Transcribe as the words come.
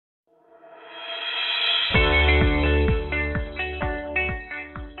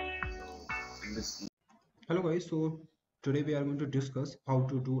Hello guys, so today we are going to discuss how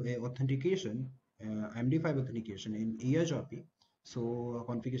to do a authentication, MD5 authentication in EIGRP. So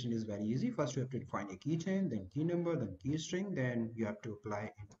configuration is very easy. First you have to define a keychain, then key number, then key string, then you have to apply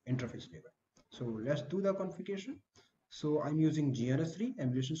an interface label. So let's do the configuration. So I'm using GNS3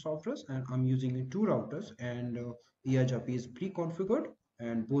 emulation software and I'm using two routers, and EIGRP is pre-configured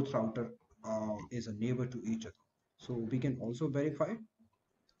and both router is a neighbor to each other. So we can also verify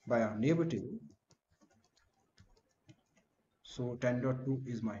by our neighbor table. So 10.2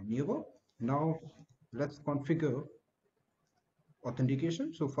 is my neighbor. Now let's configure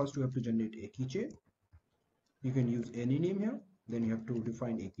authentication. So first you have to generate a keychain. You can use any name here. Then you have to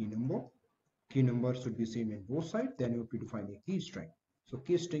define a key number. Key number should be same in both sides. Then you have to define a key string. So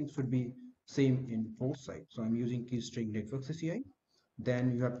key string should be same in both sides. So I'm using key string networkersccie.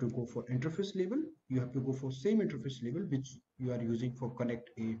 Then you have to go for interface label. You have to go for same interface label which you are using for connect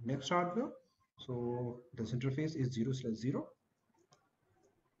a next hardware. So this interface is 0/0.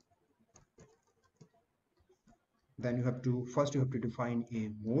 Then you have to first define a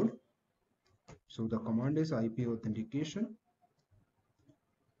mode. So the command is IP authentication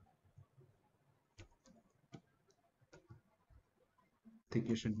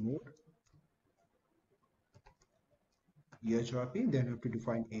mode EIGRP. Then you have to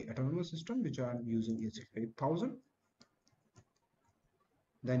define a autonomous system, which I'm using is 5000.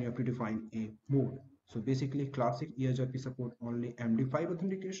 Then you have to define a mode. So basically classic EIGRP support only MD5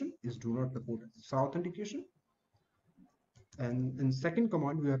 authentication, is do not support SA authentication. And in second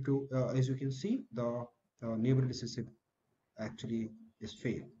command we have to as you can see, the neighbor relationship actually is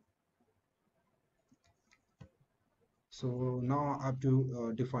failed. So now I have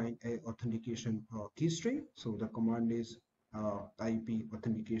to define a authentication key string. So the command is IP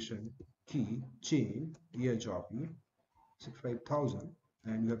authentication key chain EIGRP 65000,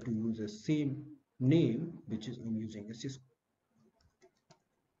 and you have to use the same name, which is I'm using a Cisco.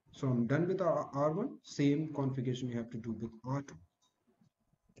 So I'm done with the R1. Same configuration you have to do with R2.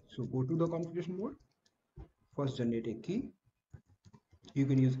 So go to the configuration mode. First generate a key. You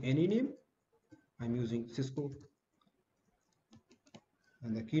can use any name. I'm using Cisco,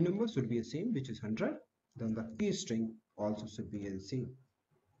 and the key number should be the same, which is 100. Then the key string also should be the same.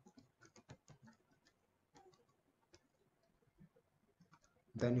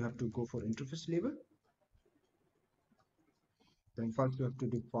 Then you have to go for interface label. Then first you have to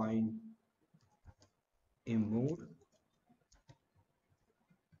define a mode,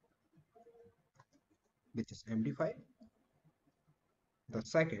 which is MD5. The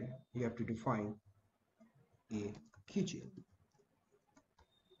second, you have to define a keychain,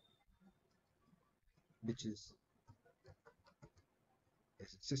 which is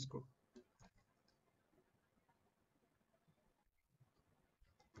Cisco.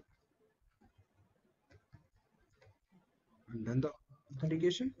 And then the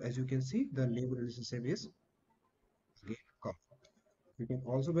authentication, as you can see, the neighbor relationship is again come. You can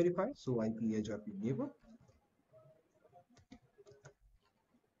also verify. So IP EIGRP neighbor,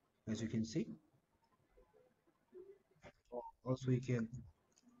 as you can see. Also you can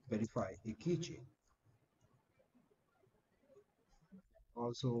verify a keychain.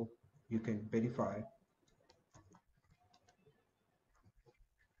 Also you can verify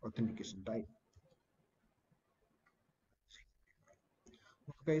authentication type.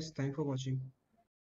 Okay guys, thanks for watching.